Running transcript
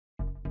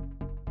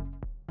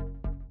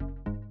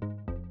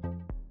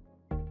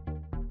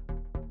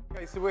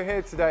Okay, so we're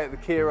here today at the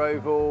Kia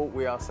Oval.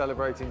 We are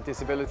celebrating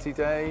Disability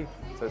Day.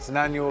 So it's an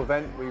annual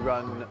event we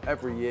run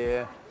every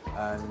year,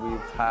 and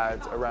we've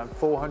had around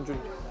 400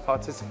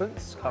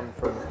 participants come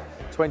from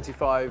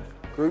 25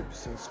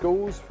 groups and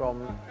schools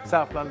from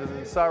South London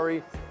and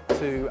Surrey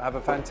to have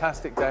a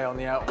fantastic day on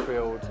the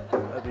outfield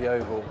at the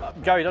Oval.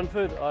 Gary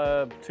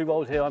Dunford, two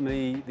roles here. I'm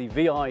the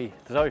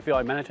Surrey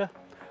VI manager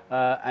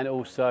and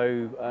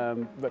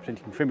also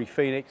representing Frimley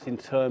Phoenix in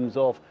terms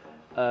of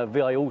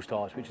VI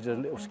All-Stars, which is a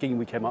little scheme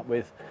we came up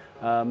with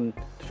to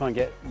try and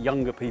get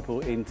younger people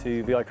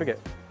into VI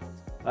cricket.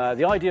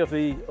 The idea of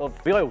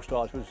VI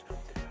All-Stars was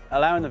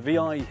allowing the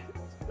VI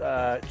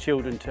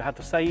children to have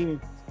the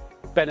same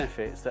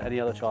benefits that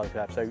any other child could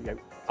have. So, you know,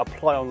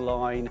 apply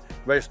online,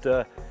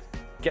 register,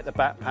 get the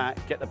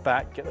backpack, get the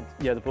bat,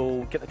 get the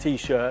ball, get the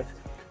T-shirt.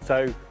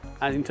 So,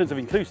 and in terms of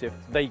inclusive,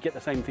 they get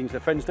the same things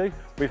their friends do.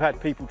 We've had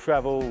people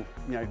travel,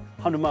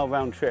 100-mile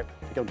round trip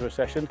to come to a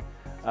session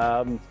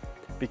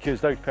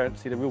because those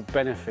parents see the real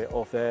benefit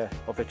of their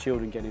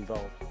children getting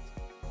involved.